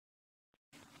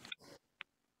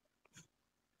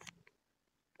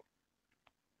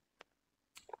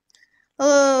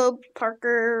Hello,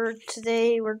 Parker.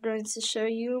 Today we're going to show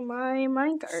you my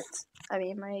minecarts.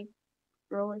 My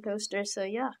roller coaster. So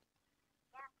yeah.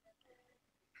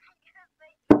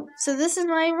 So this is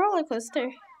my roller coaster.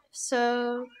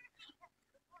 So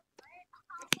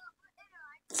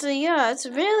yeah, it's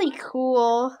really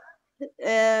cool.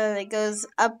 And it goes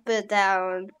up and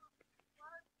down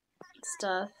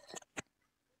stuff.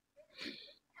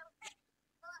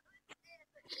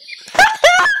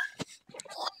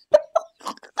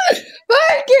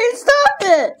 Parker, stop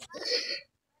it!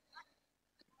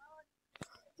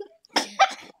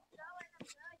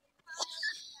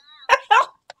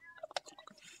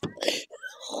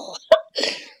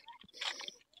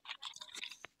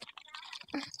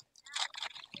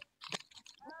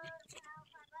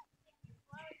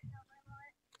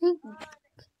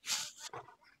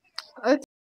 Okay,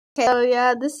 so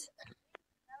yeah, this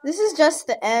is just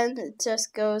the end. It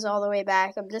just goes all the way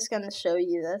back. I'm just gonna show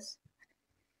you this.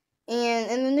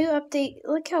 And in the new update,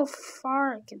 look how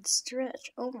far it can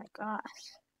stretch. Oh my gosh.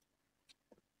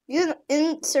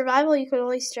 In survival, you could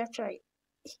only stretch right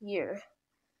here.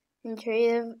 In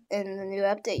creative, in the new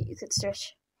update, you could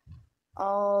stretch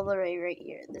all the way right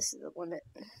here. This is the limit.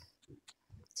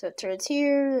 So it turns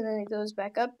here, and then it goes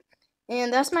back up.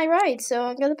 And that's my ride. So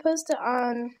I'm going to post it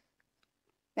on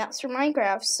Maps for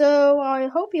Minecraft. So I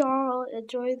hope you all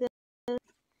enjoy this.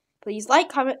 Please like,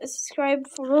 comment, and subscribe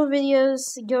for more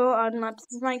videos. Go on Maps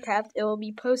for Minecraft. It will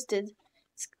be posted.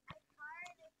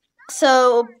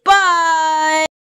 So, bye!